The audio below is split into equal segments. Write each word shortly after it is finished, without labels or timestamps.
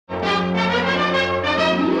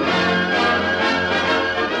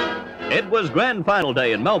It was grand final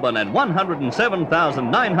day in Melbourne, and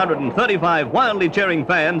 107,935 wildly cheering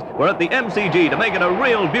fans were at the MCG to make it a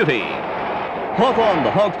real beauty. Hawthorn,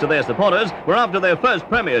 the Hawks to their supporters, were after their first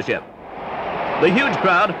premiership. The huge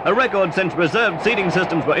crowd, a record since reserved seating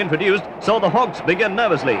systems were introduced, saw the Hawks begin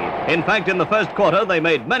nervously. In fact, in the first quarter, they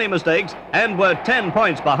made many mistakes and were 10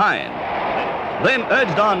 points behind. Then,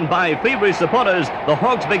 urged on by feverish supporters, the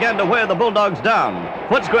Hawks began to wear the Bulldogs down.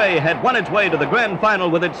 Footscray had won its way to the grand final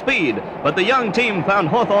with its speed, but the young team found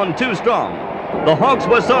Hawthorn too strong. The Hawks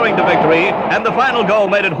were soaring to victory, and the final goal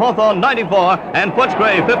made it Hawthorn 94 and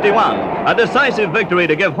Footscray 51. A decisive victory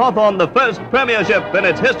to give Hawthorn the first premiership in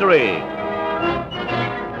its history.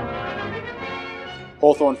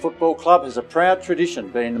 Hawthorn Football Club has a proud tradition,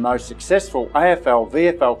 being the most successful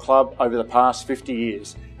AFL-VFL club over the past 50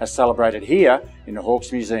 years, as celebrated here in the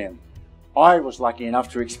Hawks Museum. I was lucky enough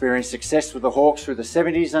to experience success with the Hawks through the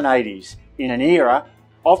 70s and 80s, in an era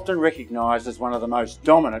often recognised as one of the most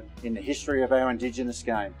dominant in the history of our Indigenous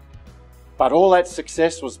game. But all that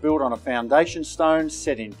success was built on a foundation stone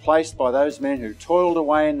set in place by those men who toiled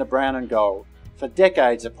away in the brown and gold for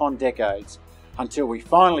decades upon decades, until we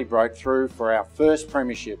finally broke through for our first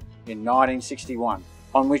premiership in 1961,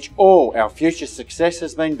 on which all our future success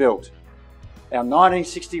has been built. Our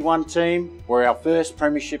 1961 team were our first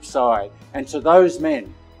premiership side, and to those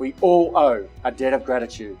men we all owe a debt of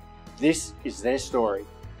gratitude. This is their story.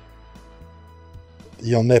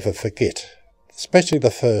 You'll never forget, especially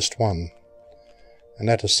the first one, and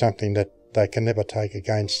that is something that they can never take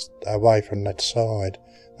away from that side,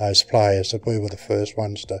 those players, that we were the first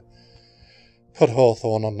ones to put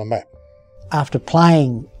Hawthorn on the map. After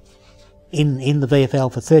playing in the VFL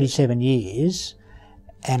for 37 years,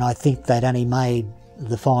 and I think they'd only made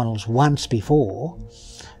the finals once before,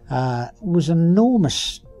 was an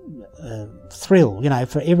enormous thrill, you know,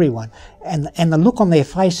 for everyone. And the look on their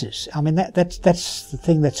faces, I mean, that's the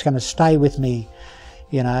thing that's going to stay with me,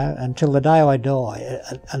 you know, until the day I die.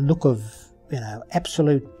 A look of, you know,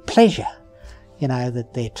 absolute pleasure, you know,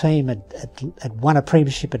 that their team had won a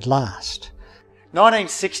premiership at last.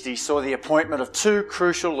 1960 saw the appointment of two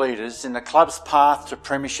crucial leaders in the club's path to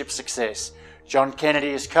premiership success, John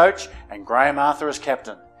Kennedy as coach and Graham Arthur as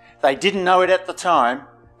captain. They didn't know it at the time,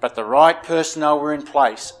 but the right personnel were in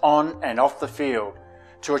place on and off the field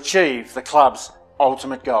to achieve the club's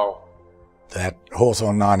ultimate goal. That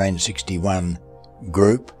Hawthorn 1961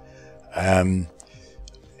 group,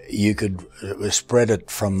 you could spread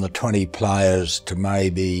it from the 20 players to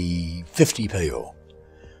maybe 50 people.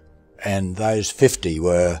 And those 50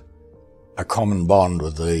 were a common bond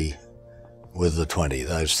with the 20,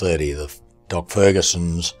 those 30, the Doc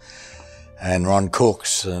Fergusons and Ron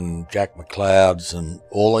Cooks and Jack McLeods and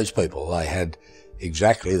all these people. They had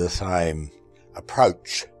exactly the same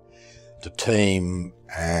approach to team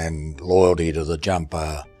and loyalty to the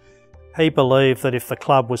jumper. He believed that if the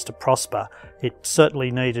club was to prosper, it certainly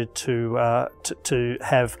needed to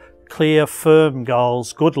have clear, firm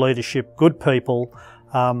goals, good leadership, good people,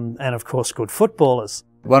 and of course good footballers.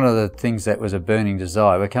 One of the things that was a burning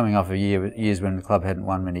desire, we're coming off years when the club hadn't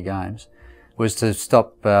won many games, was to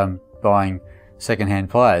stop buying second-hand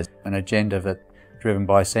players. An agenda that driven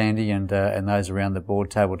by Sandy and those around the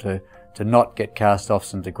board table to not get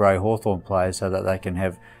cast-offs and to grow Hawthorn players so that they can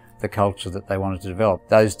have the culture that they wanted to develop.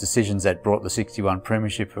 Those decisions that brought the 61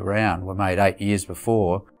 premiership around were made 8 years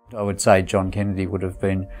before. I would say John Kennedy would have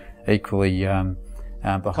been equally behind.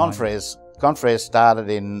 Confrères started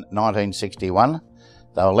in 1961.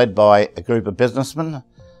 They were led by a group of businessmen,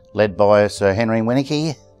 led by Sir Henry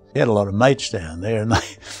Winneke. He had a lot of mates down there, and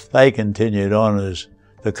they continued on as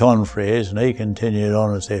the Confrères, and he continued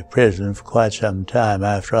on as their president for quite some time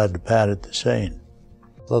after I departed the scene.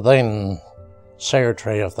 The then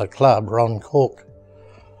secretary of the club, Ron Cook,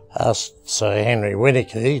 asked Sir Henry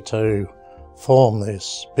Winneke to form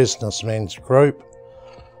this businessmen's group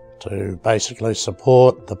to basically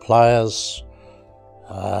support the players,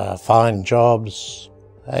 find jobs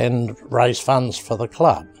and raise funds for the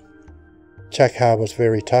club. Jack Hart was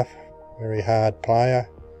very tough, very hard player,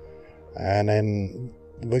 and then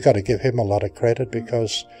we've got to give him a lot of credit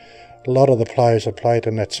because a lot of the players that played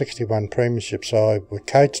in that 61 premiership side were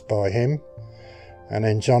coached by him, and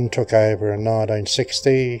then John took over in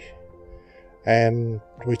 1960 and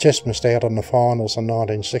we just missed out on the finals in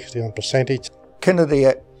 1960 on percentage. Kennedy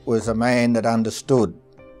was a man that understood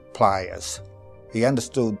players. He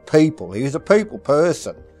understood people. He was a people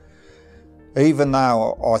person. Even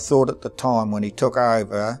though I thought at the time when he took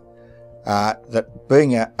over that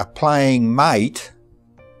being a playing mate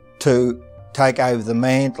to take over the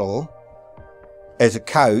mantle as a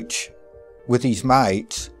coach with his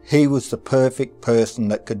mates, he was the perfect person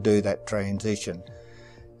that could do that transition.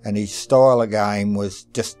 And his style of game was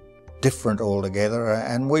just different altogether,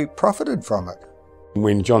 and we profited from it.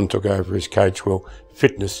 When John took over as coach, well,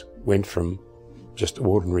 fitness went from just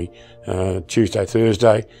ordinary Tuesday,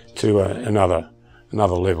 Thursday to another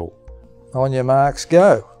level. On your marks,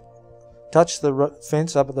 go. Touch the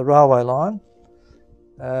fence up at the railway line,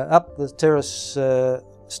 up the terrace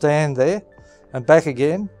stand there, and back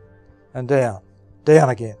again, and down. Down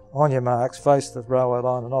again. On your marks, face the railway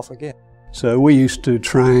line and off again. So we used to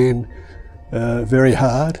train very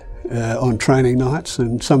hard on training nights,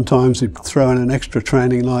 and sometimes we'd throw in an extra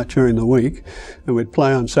training night during the week, and we'd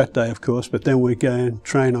play on Saturday, of course, but then we'd go and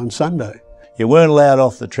train on Sunday. You weren't allowed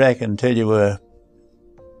off the track until you were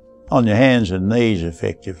on your hands and knees,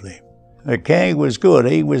 effectively. Kaine was good.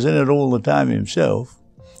 He was in it all the time himself,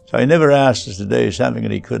 so he never asked us to do something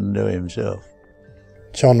that he couldn't do himself.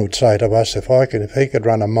 John would say to us, if he could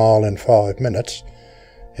run a mile in 5 minutes,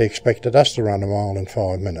 he expected us to run a mile in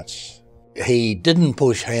 5 minutes. He didn't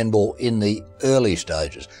push handball in the early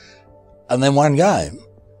stages. And then one game,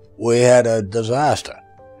 we had a disaster.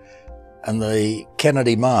 And the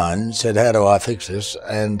Kennedy mind said, how do I fix this?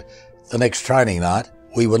 And the next training night,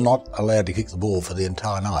 we were not allowed to kick the ball for the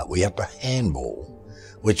entire night. We had to handball,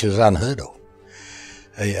 which is unheard of.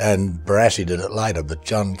 And Barassi did it later, but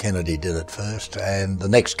John Kennedy did it first. And the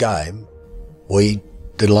next game, we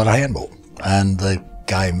did a lot of handball. And the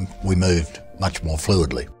game, we moved much more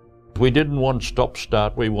fluidly. We didn't want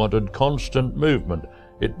stop-start, we wanted constant movement.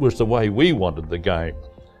 It was the way we wanted the game.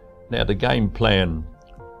 Now the game plan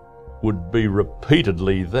would be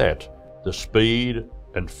repeatedly that. The speed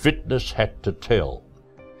and fitness had to tell.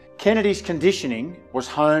 Kennedy's conditioning was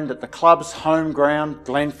honed at the club's home ground,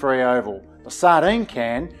 Glenferrie Oval. The sardine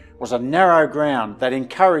can was a narrow ground that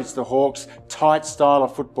encouraged the Hawks' tight style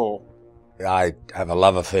of football. I have a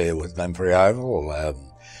love affair with Glenferrie Oval.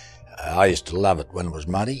 I used to love it when it was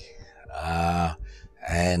muddy,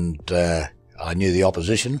 and I knew the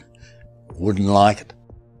opposition wouldn't like it.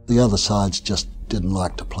 The other sides just didn't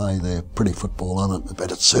like to play their pretty football on it,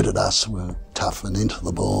 but it suited us. We were tough and into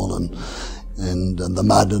the ball and the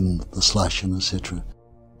mud and the slush and etc.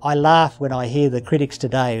 I laugh when I hear the critics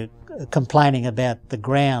today complaining about the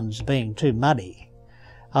grounds being too muddy.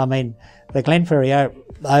 I mean, the Glenferrie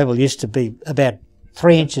Oval used to be about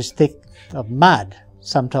 3 inches thick of mud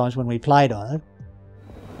sometimes when we played on it.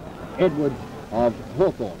 Edwards of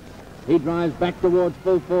Hawthorn. He drives back towards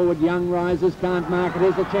full forward. Young rises, can't mark it.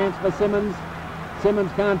 Here's a chance for Simmons.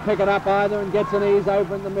 Simmons can't pick it up either and gets an ease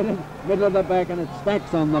over in the middle of the back, and it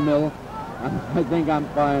stacks on the mill. I think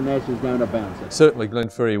umpire Nash is going to bounce it. Certainly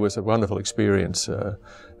Glenferrie was a wonderful experience,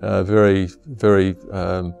 very, very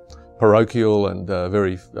parochial and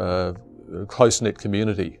very close-knit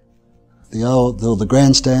community. The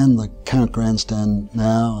grandstand, the current grandstand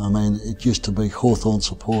now, I mean, it used to be Hawthorn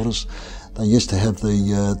supporters. They used to have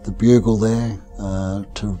the bugle there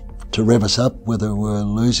to rev us up, whether we're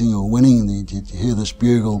losing or winning. You'd hear this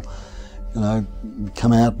bugle, you know,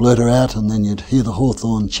 come out, blurt her out, and then you'd hear the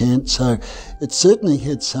Hawthorn chant. So it certainly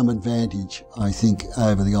had some advantage, I think,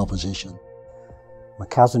 over the opposition. My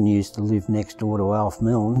cousin used to live next door to Alf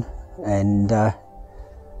Milne, and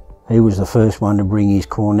he was the first one to bring his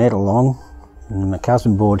cornet along, and my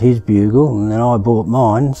cousin bought his bugle, and then I bought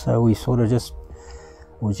mine, so we sort of just,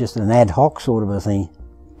 it was just an ad hoc sort of a thing.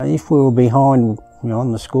 If we were behind, you know,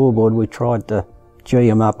 on the scoreboard, we tried to G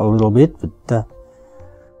them up a little bit, but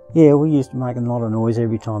yeah, we used to make a lot of noise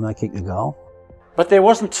every time they kicked a goal. But there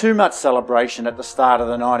wasn't too much celebration at the start of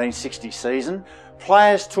the 1960 season.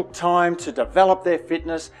 Players took time to develop their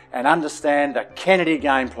fitness and understand the Kennedy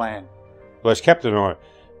game plan. Well, as captain, I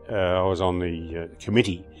was on the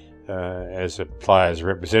committee as a player's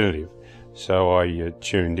representative, so I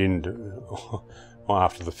tuned in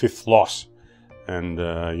after the 5th loss, and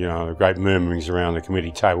you know, the great murmurings around the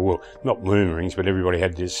committee table. Well, not murmurings, but everybody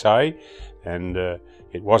had their say, and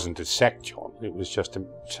it wasn't to sack John. It was just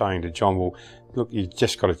saying to John, well, look, you've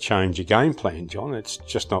just got to change your game plan, John. It's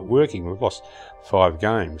just not working. We've lost 5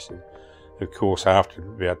 games. And of course, after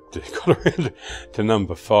about got around to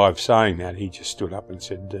number 5 saying that, he just stood up and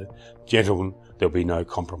said, gentlemen, there'll be no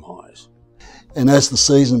compromise. And as the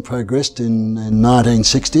season progressed in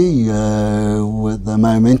 1960, the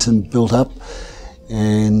momentum built up,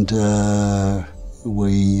 and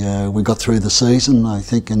we got through the season, I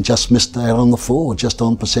think, and just missed out on the 4, just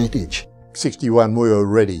on percentage. 61, we were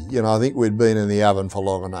ready. You know, I think we'd been in the oven for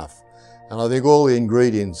long enough. And I think all the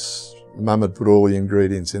ingredients, Mum had put all the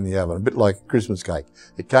ingredients in the oven, a bit like a Christmas cake.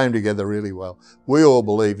 It came together really well. We all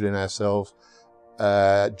believed in ourselves.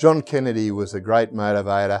 John Kennedy was a great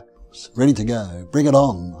motivator. ready to go. Bring it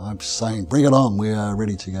on. I'm saying, bring it on. We are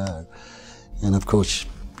ready to go. And of course,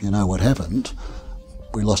 you know what happened.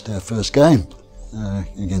 We lost our first game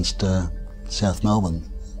against South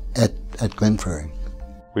Melbourne at Glenferrie.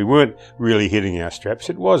 We weren't really hitting our straps.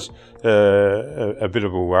 It was a bit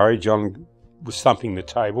of a worry. John was thumping the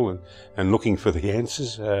table and looking for the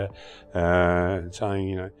answers, saying,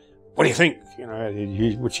 you know, what do you think? You know,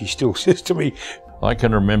 which he still says to me. I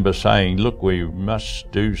can remember saying, look, we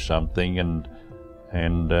must do something and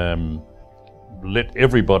let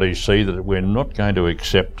everybody see that we're not going to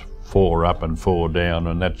accept 4 up and 4 down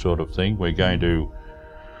and that sort of thing. We're going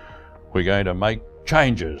to make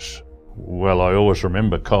changes. Well, I always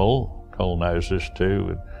remember Cole. Cole knows this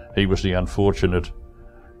too. He was the unfortunate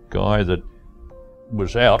guy that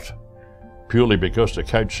was out purely because the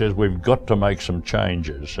coach says we've got to make some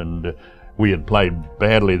changes, and we had played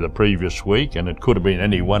badly the previous week and it could have been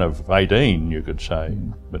any one of 18, you could say,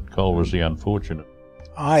 but Cole was the unfortunate.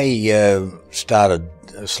 I started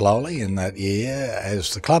slowly in that year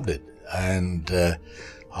as the club did, and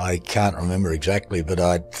I can't remember exactly, but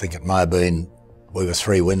I think it may have been we were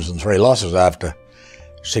 3 wins and 3 losses after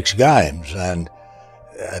 6 games, and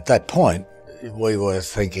at that point we were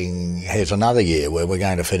thinking, here's another year where we're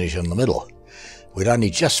going to finish in the middle. We'd only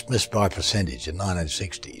just missed by percentage in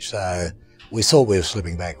 1960, so we thought we were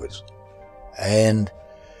slipping backwards. And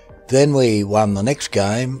then we won the next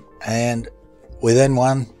game, and we then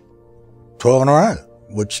won 12 in a row,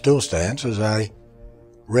 which still stands as a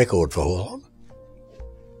record for Hawthorn,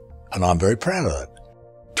 and I'm very proud of that.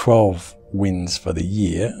 12 wins for the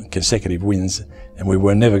year, consecutive wins, and we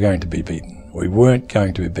were never going to be beaten. We weren't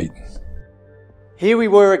going to be beaten. Here we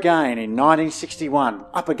were again in 1961,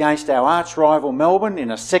 up against our arch rival Melbourne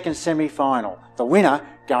in a second semi-final, the winner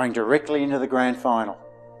going directly into the grand final.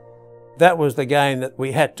 That was the game that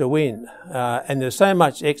we had to win, and there's so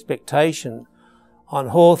much expectation on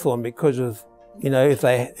Hawthorn because of, you know, if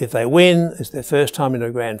they win, it's their first time in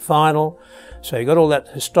a grand final, so you got all that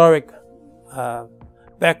historic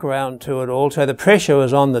background to it all, so the pressure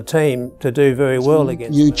was on the team to do very well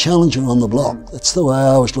against New challenger on the block. That's the way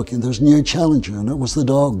I was looking. There was a new challenger, and it was the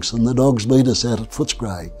Dogs, and the Dogs beat us out at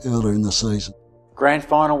Footscray earlier in the season. Grand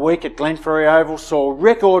final week at Glenferrie Oval saw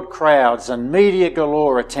record crowds and media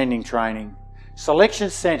galore attending training.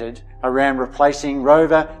 Selection centred around replacing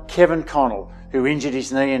rover Kevin Connell, who injured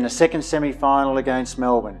his knee in the second semi-final against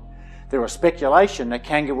Melbourne. There was speculation that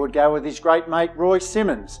Kanga would go with his great mate Roy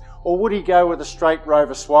Simmons, or would he go with a straight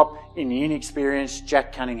rover swap in the inexperienced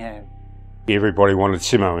Jack Cunningham? Everybody wanted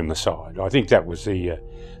Simo in the side. I think that was the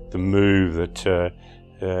move that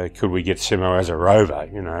could we get Simo as a rover,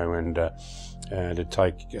 you know, and to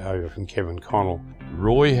take over from Kevin Connell.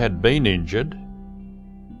 Roy had been injured,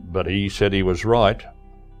 but he said he was right.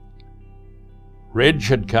 Reg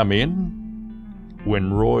had come in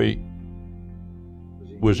when Roy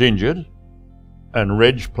was injured, and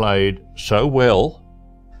Reg played so well.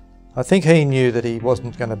 I think he knew that he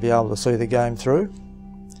wasn't going to be able to see the game through.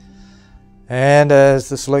 And as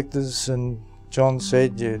the selectors and John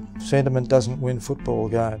said, sentiment doesn't win football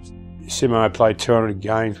games. Simo played 200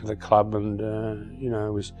 games for the club, and you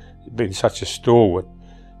know, was been such a stalwart.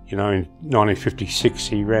 You know, in 1956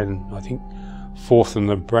 he ran, I think, 4th in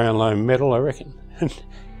the Brownlow medal, I reckon. And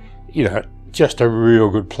you know, just a real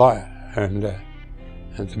good player, and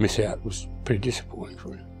to miss out was pretty disappointing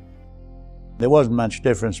for him. There wasn't much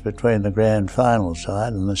difference between the grand final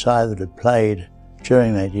side and the side that had played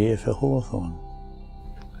during that year for Hawthorn.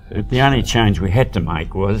 The only change we had to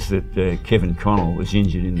make was that Kevin Connell was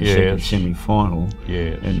injured in the second semi-final,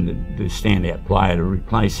 and the standout player to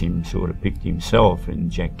replace him sort of picked himself in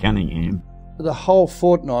Jack Cunningham. The whole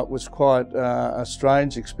fortnight was quite a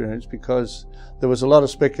strange experience because there was a lot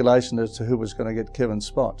of speculation as to who was going to get Kevin's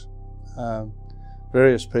spot.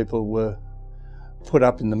 Various people were put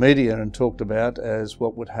up in the media and talked about as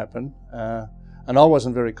what would happen, and I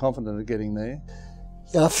wasn't very confident of getting there.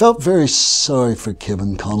 Yeah, I felt very sorry for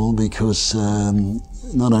Kevin Connell because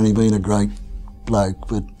not only being a great bloke,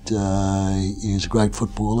 but he was a great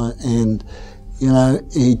footballer, and you know,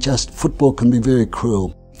 football can be very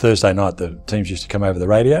cruel. Thursday night the teams used to come over the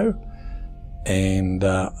radio, and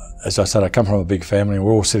as I said, I come from a big family and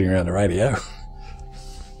we're all sitting around the radio.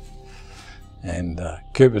 And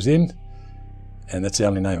Cooper's in, and that's the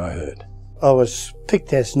only name I heard. I was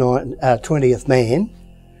picked as 20th man,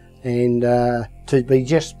 and to be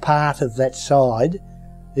just part of that side,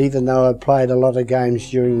 even though I played a lot of games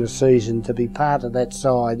during the season, to be part of that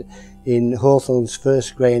side in Hawthorn's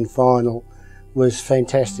first grand final was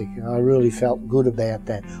fantastic. I really felt good about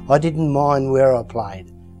that. I didn't mind where I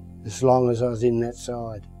played, as long as I was in that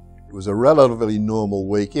side. It was a relatively normal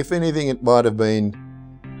week. If anything, it might have been,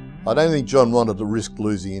 I don't think John wanted to risk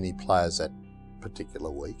losing any players that particular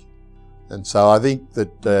week. And so I think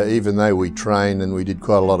that even though we trained and we did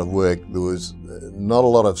quite a lot of work, there was not a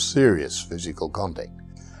lot of serious physical contact.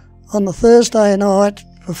 On the Thursday night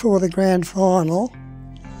before the grand final,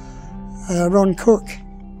 Ron Cook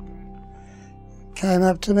came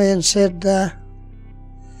up to me and said,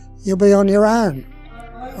 you'll be on your own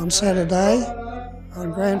on Saturday. On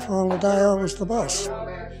grand final day, I was the boss.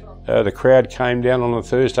 The crowd came down on a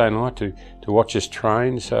Thursday night to watch us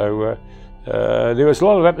train, so there was a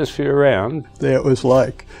lot of atmosphere around. There was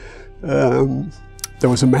like, there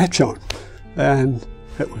was a match on, and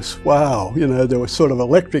it was, wow, you know, there was sort of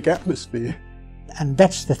electric atmosphere. And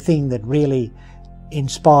that's the thing that really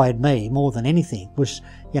inspired me more than anything, was,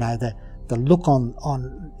 you know, the look on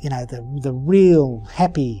you know, the real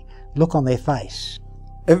happy look on their face.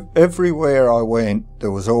 Everywhere I went,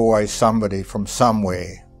 there was always somebody from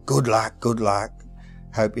somewhere. Good luck, good luck.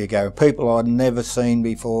 Hope you go. People I'd never seen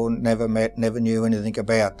before, never met, never knew anything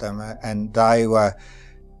about them, and they were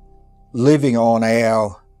living on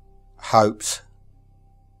our hopes,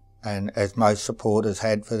 and as most supporters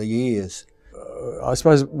had for the years. I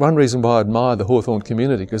suppose one reason why I admire the Hawthorn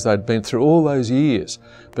community, because they'd been through all those years.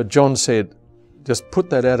 But John said, just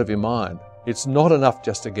put that out of your mind. It's not enough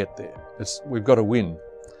just to get there. We've got to win.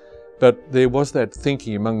 But there was that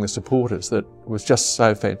thinking among the supporters that was just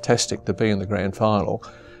so fantastic to be in the grand final.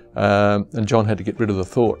 And John had to get rid of the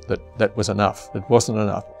thought that that was enough. It wasn't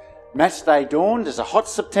enough. Match day dawned as a hot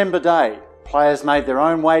September day. Players made their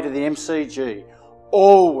own way to the MCG.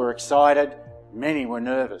 All were excited, many were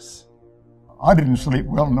nervous. I didn't sleep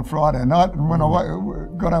well on the Friday night, and when I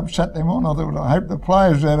got up Saturday morning, I thought, I hope the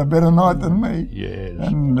players had a better night than me. Yes,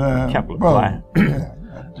 and, a couple of players. Yeah.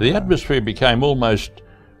 The atmosphere became almost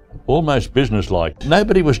businesslike.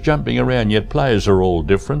 Nobody was jumping around, yet players are all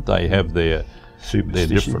different. They have their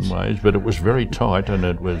different ways, but it was very tight and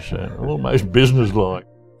it was almost businesslike.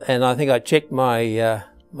 And I think I checked my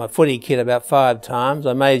my footy kit about 5 times.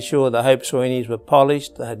 I made sure the Hope Sweeneys were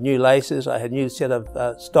polished. I had new laces. I had a new set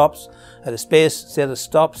of stops. I had a spare set of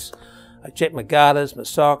stops. I checked my garters, my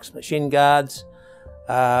socks, my shin guards,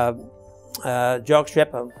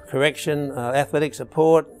 jockstrap, correction, athletic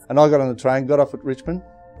support. And I got on the train, got off at Richmond,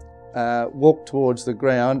 walked towards the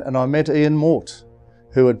ground, and I met Ian Mort,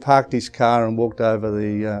 who had parked his car and walked over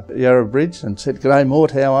the Yarra Bridge, and said, "G'day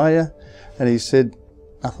Mort, how are you?" And he said,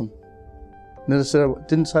 "Nothing."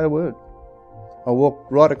 Didn't say a word. I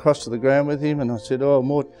walked right across to the ground with him and I said, "Oh,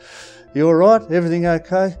 Mort, you all right? Everything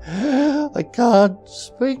okay?" "I can't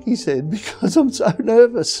speak," he said, "because I'm so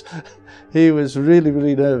nervous." He was really,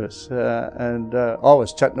 really nervous. And I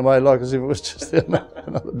was chatting away like as if it was just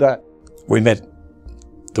another day. We met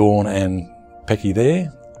Dawn and Pecky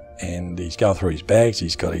there, and he's going through his bags.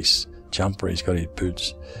 He's got his jumper, he's got his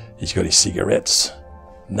boots, he's got his cigarettes.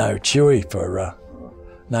 No chewy for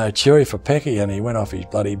Pecky, and he went off his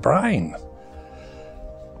bloody brain.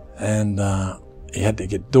 And he had to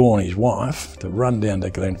get Dawn, his wife, to run down to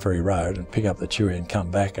Glenferrie Road and pick up the chewy and come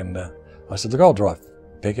back. And I said, "Look, I'll drive,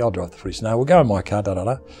 Pecky, I'll drive the footy." "No, we'll go in my car,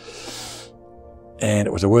 da-da-da." And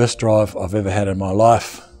it was the worst drive I've ever had in my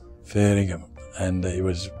life, Ferguson. And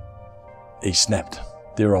he snapped.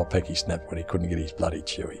 Dear old Pecky snapped when he couldn't get his bloody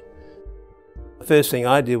chewy. The first thing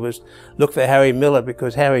I did was look for Harry Miller,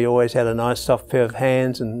 because Harry always had a nice soft pair of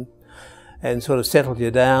hands and sort of settled you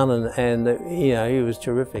down, and you know, he was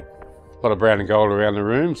terrific. A lot of brown and gold around the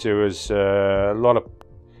rooms. There was a lot of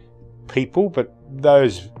people, but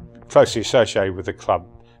those closely associated with the club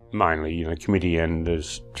mainly, you know, committee and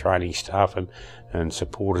as training staff and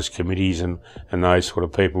supporters committees and those sort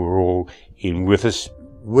of people were all in with us.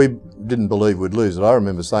 We didn't believe we'd lose it. I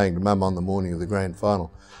remember saying to Mum on the morning of the grand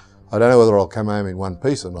final, "I don't know whether I'll come home in one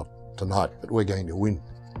piece or not tonight, but we're going to win."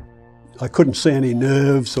 I couldn't see any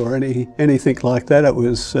nerves or anything like that. It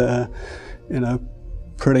was, you know,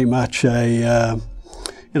 pretty much a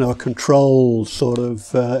controlled sort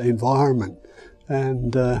of environment,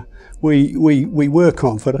 and we were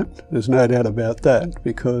confident. There's no doubt about that,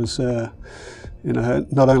 because you know,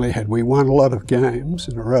 not only had we won a lot of games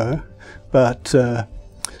in a row, but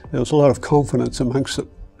there was a lot of confidence amongst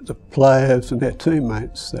the players and their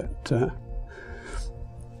teammates that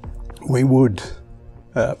we would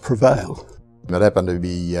prevail. It happened to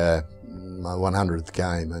be my 100th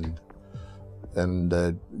game,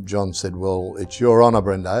 and John said, "Well, it's your honour,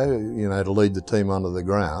 Brendo, you know, to lead the team onto the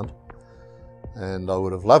ground." And I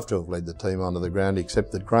would have loved to have led the team onto the ground,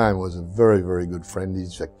 except that Graham was a very, very good friend.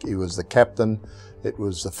 He was the captain. It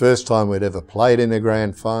was the first time we'd ever played in a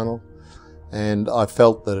grand final, and I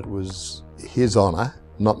felt that it was his honour,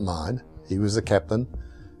 not mine. He was the captain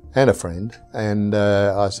and a friend, and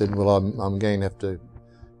I said, well, I'm going to have to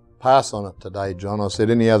pass on it today, John. I said,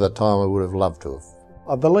 any other time I would have loved to have.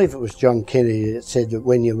 I believe it was John Kennedy that said that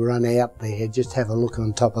when you run out there, just have a look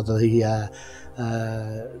on top of the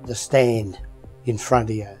stand in front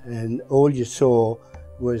of you, and all you saw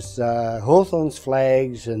was Hawthorn's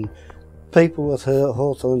flags and people with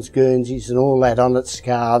Hawthorn's Guernseys and all that on its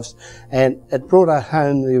scarves, and it brought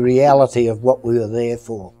home the reality of what we were there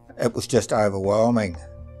for. It was just overwhelming,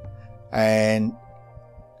 and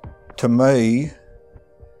to me,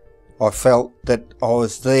 I felt that I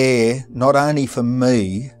was there not only for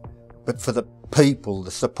me, but for the people,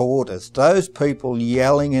 the supporters. Those people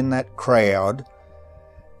yelling in that crowd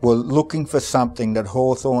were looking for something that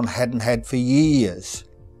Hawthorn hadn't had for years,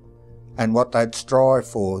 and what they'd strive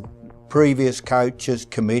for. Previous coaches,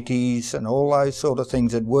 committees and all those sort of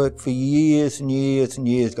things had worked for years and years and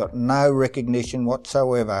years, got no recognition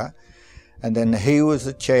whatsoever, and then here was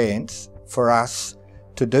a chance for us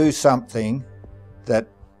to do something that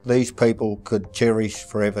these people could cherish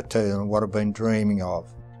forever too, and what I've been dreaming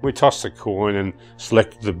of. We tossed the coin and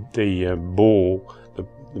selected the ball, the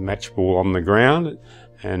match ball on the ground,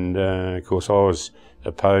 and of course I was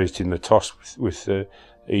opposed in the toss with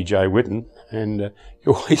E.J. Whitten, and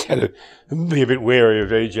you always had to be a bit wary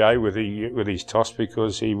of E.J. with his toss,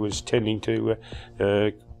 because he was tending to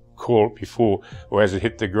call it before or as it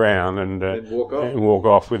hit the ground and walk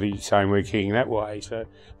off with his saying we're kicking that way. So,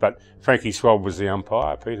 but Frankie Schwab was the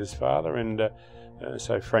umpire, Peter's father, and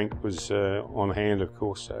so Frank was on hand, of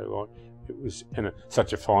course. So it was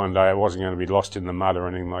such a fine day. I wasn't going to be lost in the mud or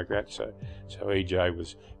anything like that. So EJ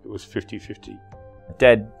was 50-50.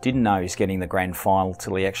 Dad didn't know he was getting the grand final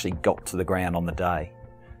till he actually got to the ground on the day.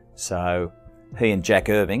 So he and Jack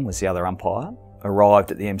Irving, was the other umpire, arrived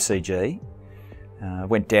at the MCG,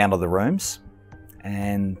 went down to the rooms,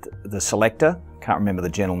 and the selector, can't remember the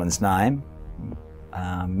gentleman's name,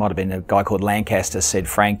 might have been a guy called Lancaster, said,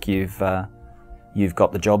 "Frank, you've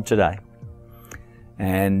got the job today."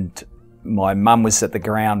 And my mum was at the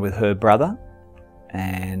ground with her brother,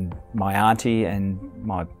 and my auntie and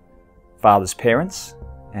my father's parents,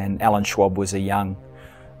 and Alan Schwab was a young,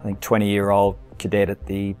 I think 20-year-old cadet at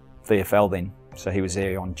the VFL then, so he was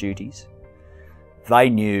there on duties.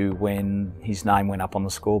 They knew when his name went up on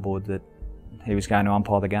the scoreboard that he was going to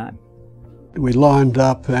umpire the game. We lined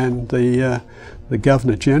up, and the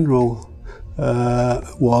Governor-General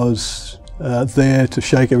was there to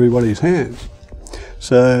shake everybody's hand.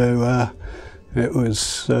 So it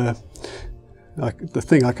was, the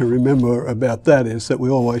thing I can remember about that is that we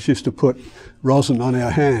always used to put rosin on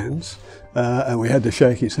our hands, and we had to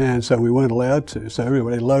shake his hand, so we weren't allowed to. So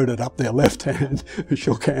everybody loaded up their left hand,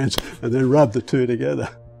 shook hands, and then rubbed the two together.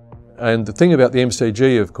 And the thing about the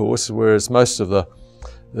MCG, of course, whereas most of the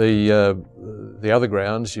other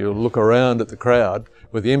grounds, you look around at the crowd,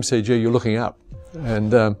 with the MCG you're looking up,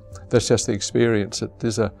 and that's just the experience. It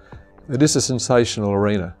is a sensational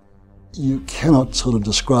arena. You cannot sort of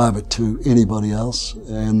describe it to anybody else,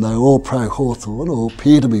 and they're all pro-Hawthorn, or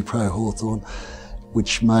appear to be pro-Hawthorn,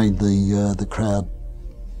 which made the crowd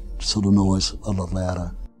sort of noise a lot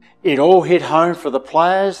louder. It all hit home for the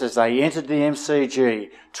players as they entered the MCG,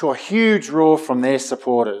 to a huge roar from their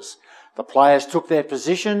supporters. The players took their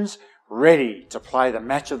positions, ready to play the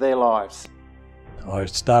match of their lives. I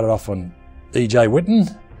started off on E.J.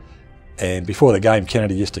 Whitten, and before the game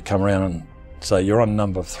Kennedy used to come around and say, "You're on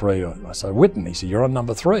number 3. I said, "Whitten." He said, "You're on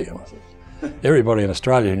number 3. And I said, everybody in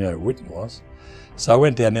Australia knew who Whitten was. So I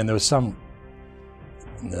went down there, and there was some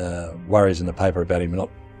worries in the paper about him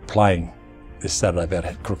not playing this Saturday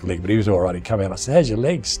about crooked leg, but he was all right. He come out and I said, "How's your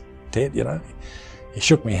legs, Ted?" You know, he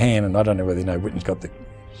shook my hand, and I don't know whether you know, Whitten's got the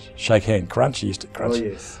shake hand crunch. He used to crunch. Oh,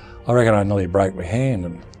 yes. I reckon I nearly broke my hand,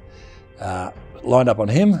 and lined up on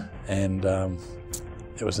him, and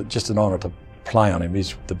it was just an honour to play on him.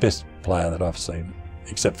 He's the best player that I've seen,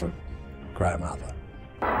 except for Graham Arthur.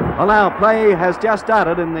 Well, now play has just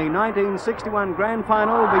started in the 1961 grand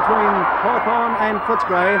final between Hawthorn and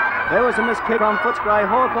Footscray. There was a missed kick from Footscray.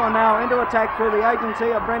 Hawthorn now into attack through the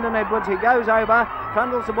agency of Brendan Edwards. He goes over,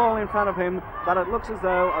 trundles the ball in front of him, but it looks as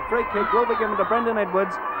though a free kick will be given to Brendan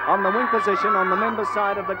Edwards on the wing position on the members'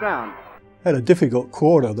 side of the ground. Had a difficult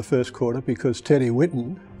quarter, the first quarter, because Teddy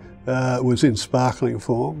Whitten was in sparkling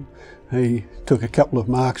form. He took a couple of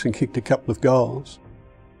marks and kicked a couple of goals.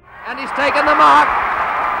 And he's taken the mark.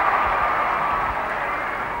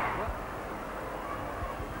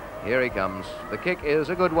 Here he comes. The kick is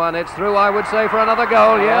a good one. It's through, I would say, for another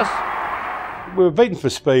goal, yes. We were beaten for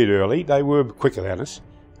speed early. They were quicker than us,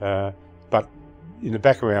 but in the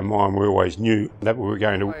back of our mind, we always knew that we were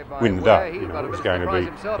going to win the day. You know, it was going to be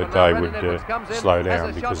that they would slow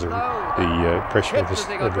down because of the pressure of the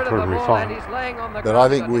preliminary final. But I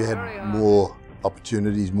think we had more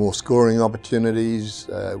opportunities, more scoring opportunities.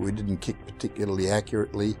 We didn't kick particularly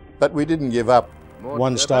accurately, but we didn't give up.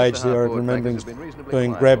 One stage there, I remember him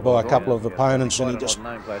being grabbed by a couple of opponents and he just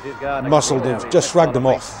muscled them, just shrugged them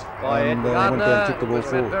off and went down and kicked the ball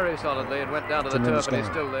forward.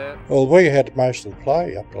 Well, we had most of the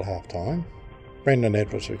play up till half time. Brendan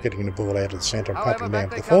Edwards was getting the ball out of the centre and punting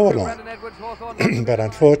down to the forward line. But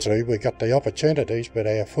unfortunately, we got the opportunities, but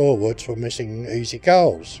our forwards were missing easy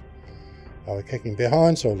goals. They were kicking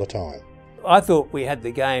behinds all the time. I thought we had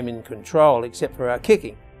the game in control except for our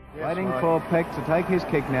kicking. Waiting for Peck to take his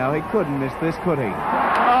kick now. He couldn't miss this, could he? Oh,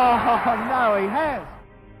 no, he has.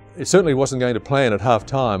 It certainly wasn't going to plan at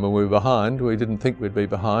half-time when we were behind. We didn't think we'd be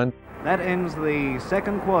behind. That ends the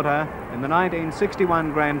second quarter in the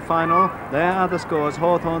 1961 Grand Final. There are the scores: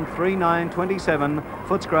 Hawthorn 3-9-27,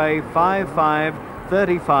 Footscray 5-5,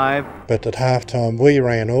 35. But at half-time we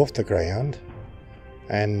ran off the ground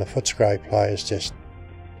and the Footscray players just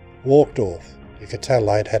walked off. You could tell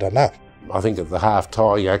they'd had enough. I think at the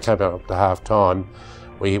half-time, came up to half-time,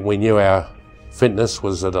 we knew our fitness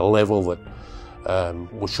was at a level that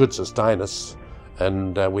should sustain us,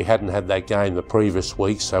 and we hadn't had that game the previous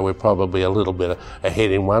week, so we're probably a little bit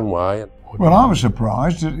ahead in one way. Well, I was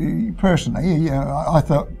surprised, personally. I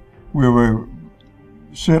thought we were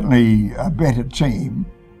certainly a better team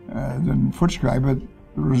than Footscray, but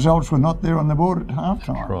the results were not there on the board at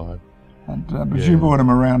half-time. Right. And, but you brought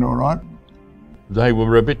them around all right. They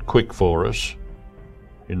were a bit quick for us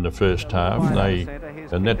in the first half,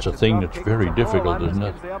 and that's a thing that's very difficult, isn't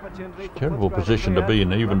it? It's a terrible position to be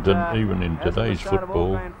in, even in today's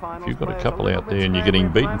football. If you've got a couple out there and you're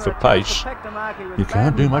getting beaten for pace, you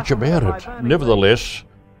can't do much about it. Nevertheless,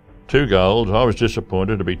 2 goals. I was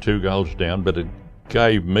disappointed to be 2 goals down, but it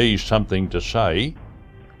gave me something to say,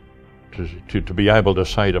 to be able to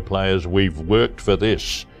say to players, we've worked for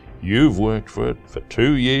this. You've worked for it for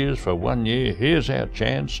 2 years, for 1 year, here's our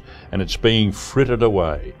chance, and it's being frittered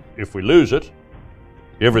away. If we lose it,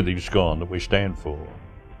 everything's gone that we stand for.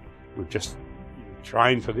 We've just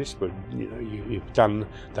trained for this, but you've done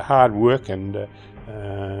the hard work, and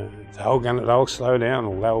they'll slow down,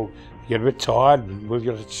 or they'll get a bit tired, and we've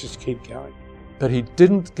got to just keep going. But he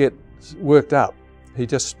didn't get worked up. He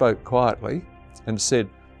just spoke quietly and said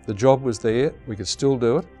the job was there, we could still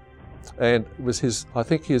do it. And it was his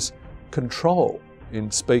control in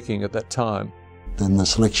speaking at that time. Then the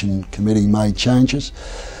selection committee made changes.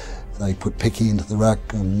 They put Pecky into the ruck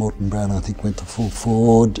and Morton Browne, I think, went to full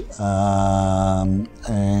forward.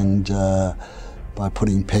 By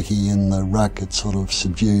putting Pecky in the ruck, it sort of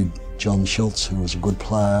subdued John Schultz, who was a good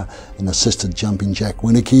player, and assisted jumping Jack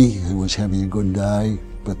Winneke, who was having a good day,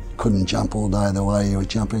 but couldn't jump all day the way he was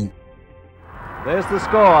jumping. There's the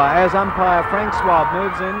score as umpire Frank Schwab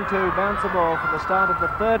moves in to bounce the ball for the start of the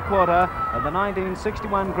third quarter of the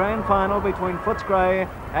 1961 Grand Final between Footscray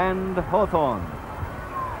and Hawthorn.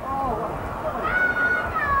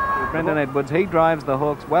 Brendan Edwards, he drives the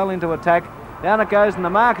Hawks well into attack. Down it goes, and the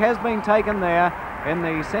mark has been taken there in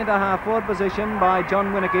the centre half forward position by John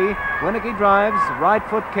Winneke. Winneke drives, right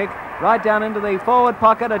foot kick, right down into the forward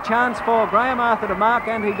pocket. A chance for Graham Arthur to mark,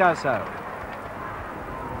 and he does so.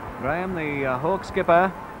 Graham, the Hawk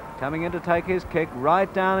skipper, coming in to take his kick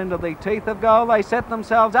right down into the teeth of goal. They set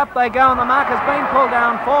themselves up, they go, and the mark has been pulled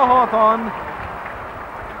down for Hawthorn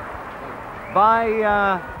by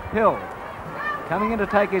Hill. Coming in to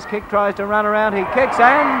take his kick, tries to run around, he kicks,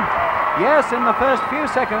 and yes, in the first few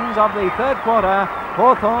seconds of the third quarter,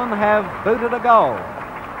 Hawthorn have booted a goal.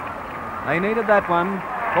 They needed that one.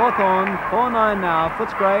 Hawthorn 4-9 now,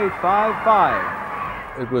 Footscray 5-5.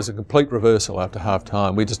 It was a complete reversal after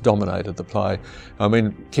half-time. We just dominated the play. I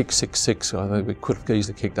mean, kick 6-6, I think we could have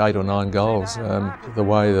easily kicked 8 or 9 goals. The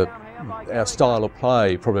way that our style of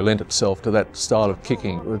play probably lent itself to that style of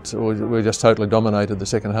kicking. We just totally dominated the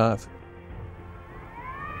second half.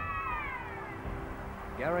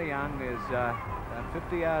 Gary Young is about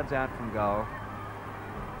 50 yards out from goal.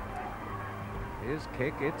 His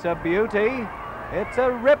kick, it's a beauty. It's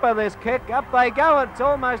a ripper, this kick. Up they go. It's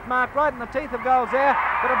almost marked right in the teeth of goals there.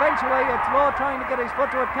 But eventually it's Law trying to get his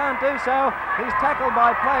foot to it. Can't do so. He's tackled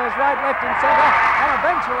by players right, left and centre. And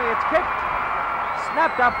eventually it's kicked.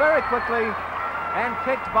 Snapped up very quickly. And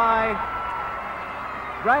kicked by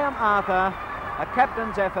Graham Arthur. A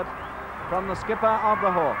captain's effort from the skipper of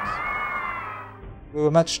the Hawks. We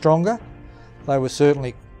were much stronger. They were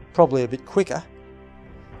certainly probably a bit quicker.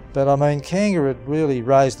 But I mean, Kanga had really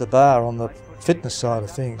raised the bar on the fitness side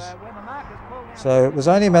of things. So it was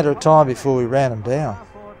only a matter of time before we ran them down.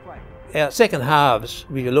 Our second halves,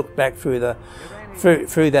 if you look back through that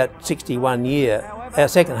 61 year, our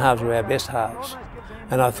second halves were our best halves.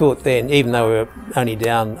 And I thought then, even though we were only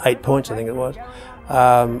down 8 points, I think it was,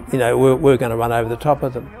 you know, we're going to run over the top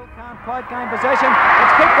of them. Can't quite gain possession.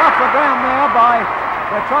 It's kicked off the ground there by,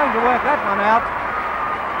 they're trying to work that one out.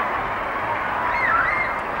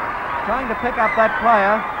 Trying to pick up that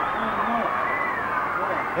player.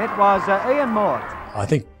 It was Ian Mort. I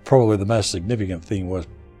think probably the most significant thing was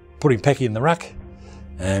putting Pecky in the ruck,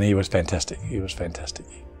 and he was fantastic. He was fantastic.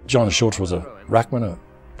 John Schultz was a ruckman, a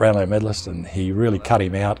Brownlow medalist, and he really cut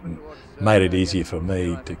him out and made it easier for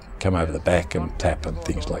me to come over the back and tap and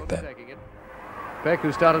things like that. Peck,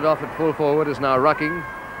 who started off at full forward, is now rucking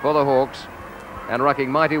for the Hawks, and rucking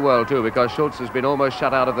mighty well too, because Schultz has been almost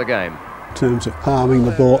shut out of the game. In terms of palming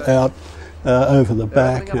the ball out over the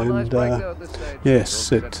back, and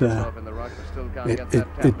yes, it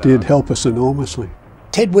did help us enormously.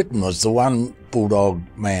 Ted Whitten was the one Bulldog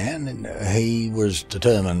man, and he was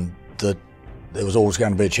determined that there was always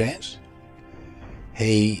going to be a chance.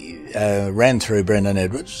 He ran through Brendan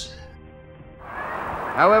Edwards.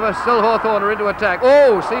 However, still Hawthorn are into attack.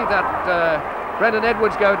 Oh, see that Brendan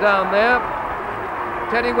Edwards go down there.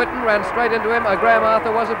 Teddy Whitten ran straight into him. Graham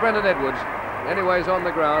Arthur wasn't Brendan Edwards. Anyways, on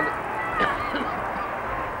the ground.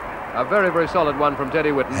 A very, very solid one from Teddy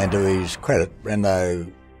Whitten. And to his credit,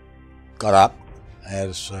 Brendo got up,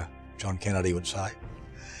 as John Kennedy would say,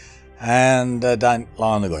 and don't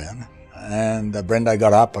lie on the ground. And Brendo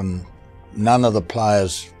got up, and none of the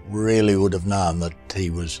players really would have known that he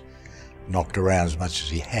was knocked around as much as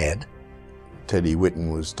he had. Teddy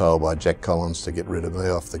Whitten was told by Jack Collins to get rid of me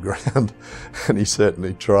off the ground, and he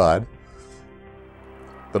certainly tried.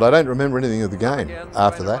 But I don't remember anything of the game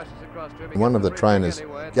after that. One of the trainers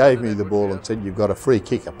gave me the ball and said, "You've got a free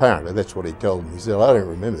kick." Apparently, that's what he told me. He said, "I don't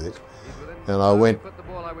remember this." And I went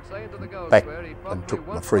back and took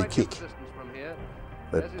my free kick.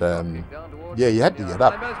 But yeah, you had to get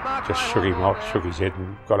up. Just shook him off, shook his head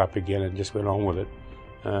and got up again and just went on with it.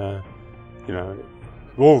 You know,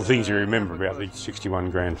 all the things you remember about the 61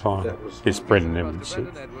 grand final, it's Brendan Edwards.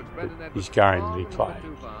 His game that he played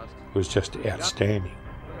was just outstanding.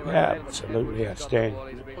 Absolutely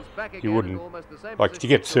outstanding. You wouldn't, like, to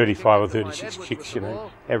get 35 or 36 kicks, you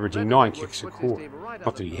know, averaging 9 kicks a quarter.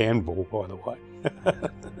 Not that he handball, by the way.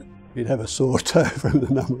 He'd have a sore toe from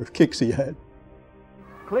the number of kicks he had.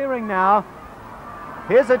 Clearing now.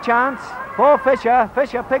 Here's a chance for Fisher.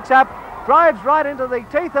 Fisher picks up, drives right into the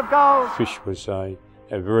teeth of goal. Fish was a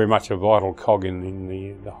very much a vital cog in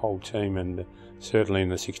the whole team, and certainly in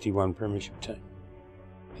the 61 Premiership team.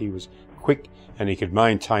 He was quick, and he could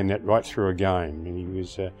maintain that right through a game. And he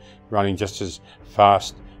was running just as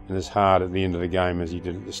fast and as hard at the end of the game as he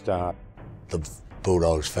did at the start. The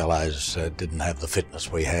Bulldogs fellows didn't have the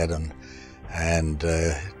fitness we had, and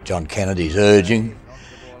John Kennedy's urging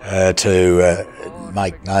to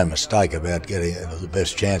make no mistake about getting the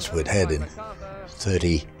best chance we'd had in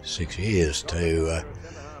 36 years to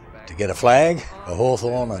get a flag for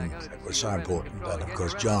Hawthorn, and it was so important. And of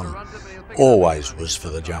course, John always was for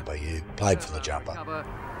the jumper. You played for the jumper.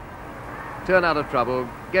 Turn out of trouble,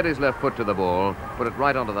 get his left foot to the ball, put it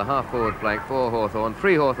right onto the half-forward flank for Hawthorn.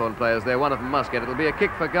 3 Hawthorn players there, one of them must get it. It'll be a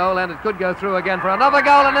kick for goal, and it could go through again for another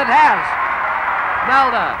goal, and it has!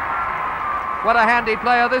 Nalder! What a handy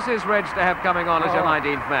player this is, Reg, to have coming on as your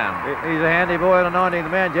 19th man. He's a handy boy and a 19th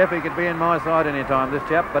man, Jeff. He could be in my side any time, this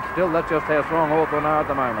chap, but still, that's just how strong Hawthorn are at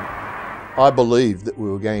the moment. I believed that we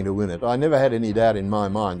were going to win it. I never had any doubt in my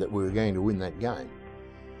mind that we were going to win that game.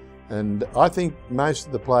 And I think most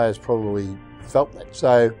of the players probably felt that.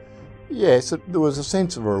 So, yes, there was a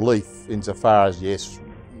sense of relief insofar as, yes,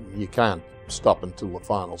 you can't stop until the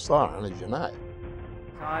final siren, as you know.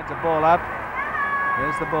 Sides the ball up.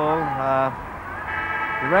 There's the ball.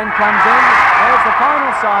 Youren comes in. There's the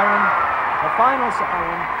final siren. The final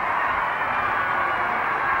siren.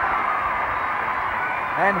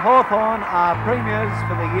 And Hawthorn are premiers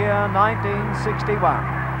for the year 1961.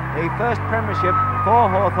 The first premiership for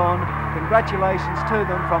Hawthorn. Congratulations to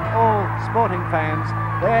them from all sporting fans.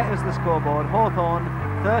 There is the scoreboard. Hawthorn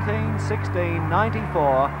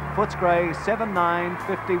 13-16-94, Footscray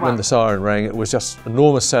 7-9-51. When the siren rang, it was just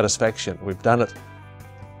enormous satisfaction. We've done it. It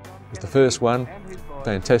was the first one.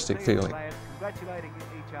 Fantastic feeling.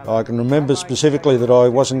 I can remember specifically that I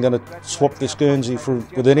wasn't going to swap this Guernsey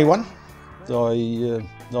with anyone. I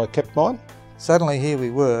kept mine. Suddenly here we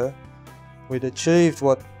were. We'd achieved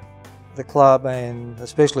what the club, and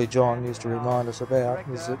especially John, used to remind us about,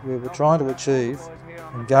 is that we were trying to achieve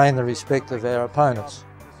and gain the respect of our opponents.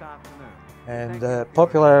 And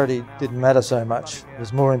popularity didn't matter so much. It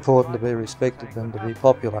was more important to be respected than to be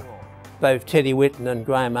popular. Both Teddy Whitten and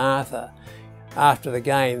Graham Arthur, after the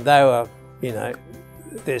game, they were, you know,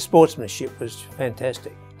 their sportsmanship was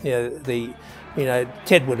fantastic. You know,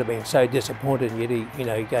 Ted would have been so disappointed, yet he, you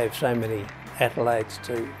know, gave so many accolades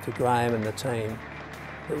to Graham and the team.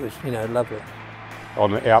 It was, you know, lovely.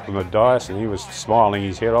 Out on the dais, and he was smiling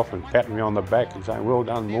his head off and patting me on the back and saying, "Well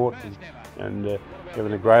done, Morton," and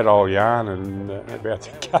having a great old yarn and about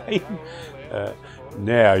the game.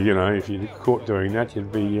 Now, you know, if you're caught doing that,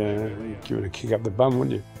 you'd be given a kick up the bum,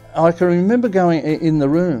 wouldn't you? I can remember going in the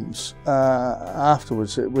rooms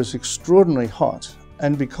afterwards. It was extraordinarily hot,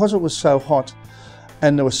 and because it was so hot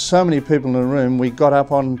and there were so many people in the room, we got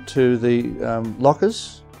up onto the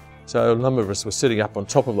lockers. So a number of us were sitting up on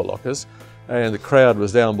top of the lockers, and the crowd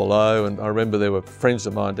was down below, and I remember there were friends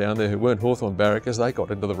of mine down there who weren't Hawthorn barrackers. They got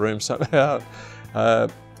into the room somehow. I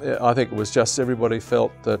think it was just everybody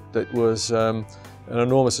felt that it was an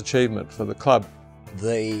enormous achievement for the club.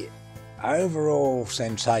 The overall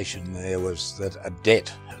sensation there was that a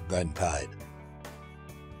debt had been paid,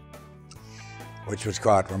 which was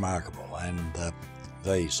quite remarkable, and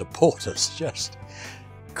the supporters just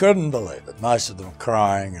couldn't believe it. Most of them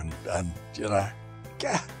crying and you know,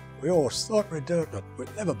 God, we always thought we'd do it, but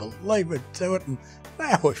we'd never believed we'd do it, and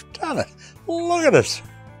now we've done it. Look at us.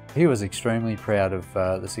 He was extremely proud of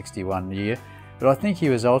the 61 year, but I think he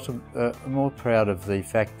was more proud of the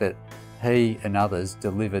fact that he and others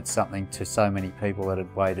delivered something to so many people that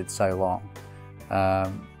had waited so long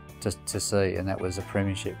to see, and that was a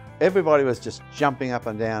premiership. Everybody was just jumping up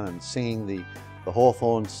and down and singing the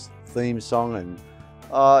Hawthorn's theme song, and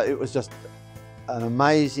it was just an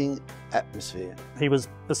amazing atmosphere. He was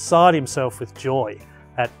beside himself with joy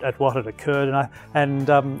at what had occurred, and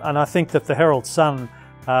I think that the Herald Sun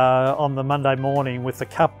on the Monday morning with the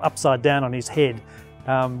cup upside down on his head,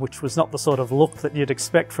 which was not the sort of look that you'd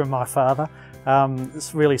expect from my father,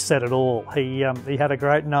 this really said it all. He had a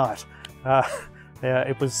great night.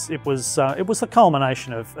 It was the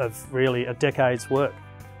culmination of really a decade's work,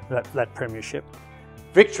 that premiership.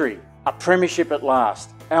 Victory, a premiership at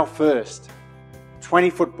last, our first.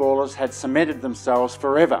 20 footballers had cemented themselves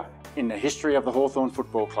forever in the history of the Hawthorn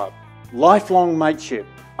Football Club. Lifelong mateship,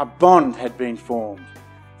 a bond had been formed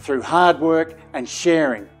through hard work and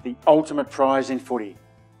sharing the ultimate prize in footy.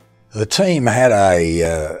 The team had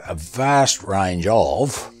a vast range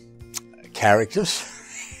of characters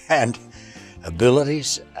and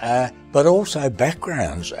abilities, but also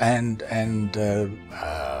backgrounds and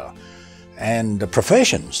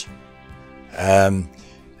professions,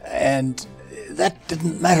 and that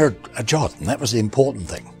didn't matter a jot, and that was the important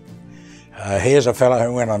thing. Here's a fellow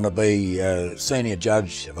who went on to be senior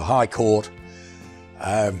judge of a high court,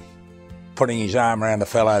 putting his arm around a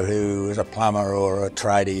fellow who is a plumber or a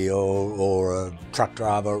tradie or a truck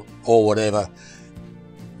driver or whatever.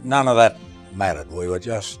 None of that mattered. We were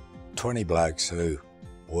just 20 blokes who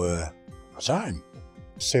were the same.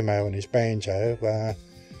 Simo and his banjo,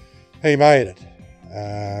 he made it.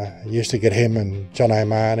 Used to get him and John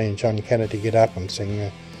O'Mahony and John Kennedy get up and sing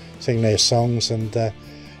their songs, and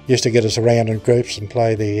used to get us around in groups and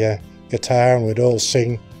play the guitar, and we'd all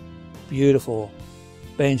sing. Beautiful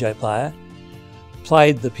banjo player,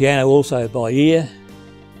 played the piano also by ear,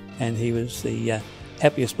 and he was the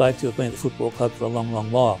happiest bloke to have been at the football club for a long,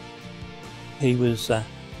 long while. He was the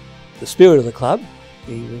spirit of the club.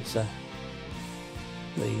 He was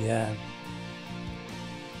the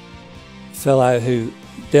fellow who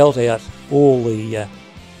dealt out all the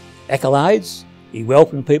accolades. He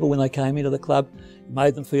welcomed people when they came into the club,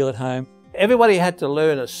 made them feel at home. Everybody had to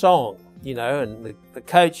learn a song, you know, and the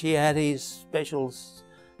coach, he had his special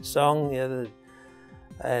song, you know,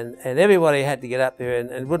 and everybody had to get up there, and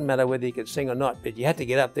it wouldn't matter whether you could sing or not, but you had to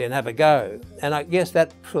get up there and have a go. And I guess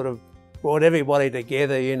that sort of brought everybody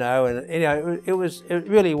together, you know, and you know, it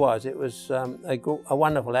really was a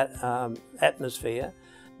wonderful atmosphere.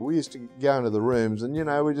 We used to go into the rooms, and you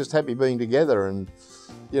know, we're just happy being together, and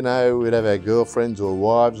you know, we'd have our girlfriends or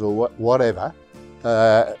wives or whatever.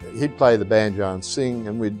 He'd play the banjo and sing,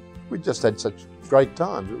 and we just had such great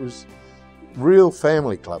times. It was real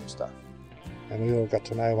family club stuff. And we all got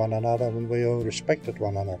to know one another, and we all respected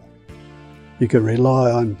one another. You could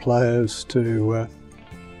rely on players to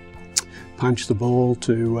punch the ball,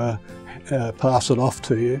 to pass it off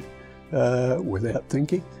to you without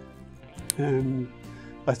thinking. And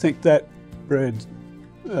I think that bred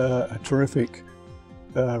a terrific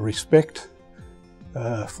respect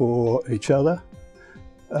for each other,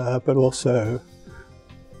 but also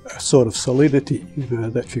a sort of solidity, you know,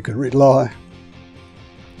 that you could rely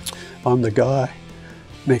on the guy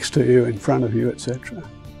next to you, in front of you, etc.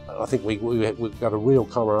 I think we've got a real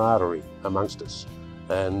camaraderie amongst us,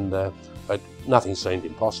 and nothing seemed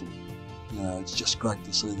impossible. It's just great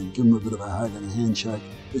to see them. Give them a bit of a hug and a handshake.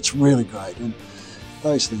 It's really great, and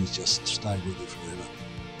those things just stay with you forever.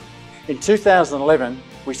 In 2011,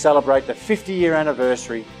 we celebrate the 50-year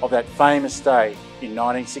anniversary of that famous day in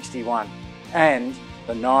 1961 and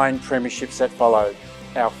the 9 premierships that followed,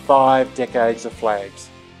 our 5 decades of flags.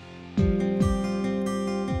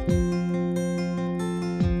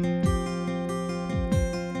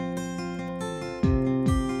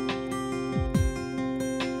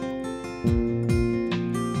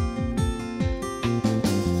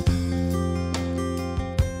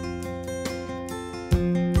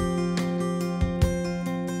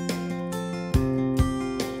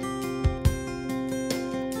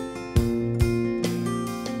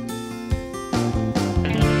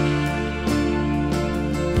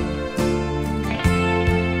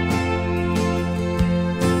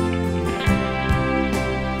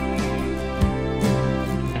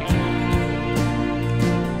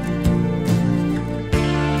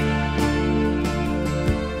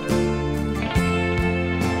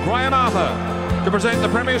 McArthur to present the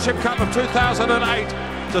Premiership Cup of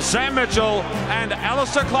 2008 to Sam Mitchell and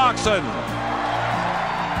Alistair Clarkson.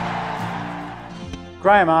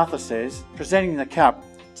 Graham Arthur says presenting the Cup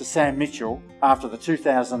to Sam Mitchell after the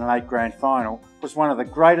 2008 Grand Final was one of the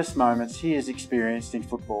greatest moments he has experienced in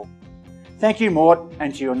football. Thank you, Mort,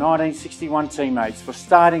 and to your 1961 teammates for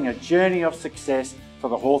starting a journey of success for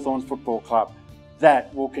the Hawthorn Football Club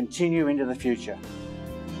that will continue into the future.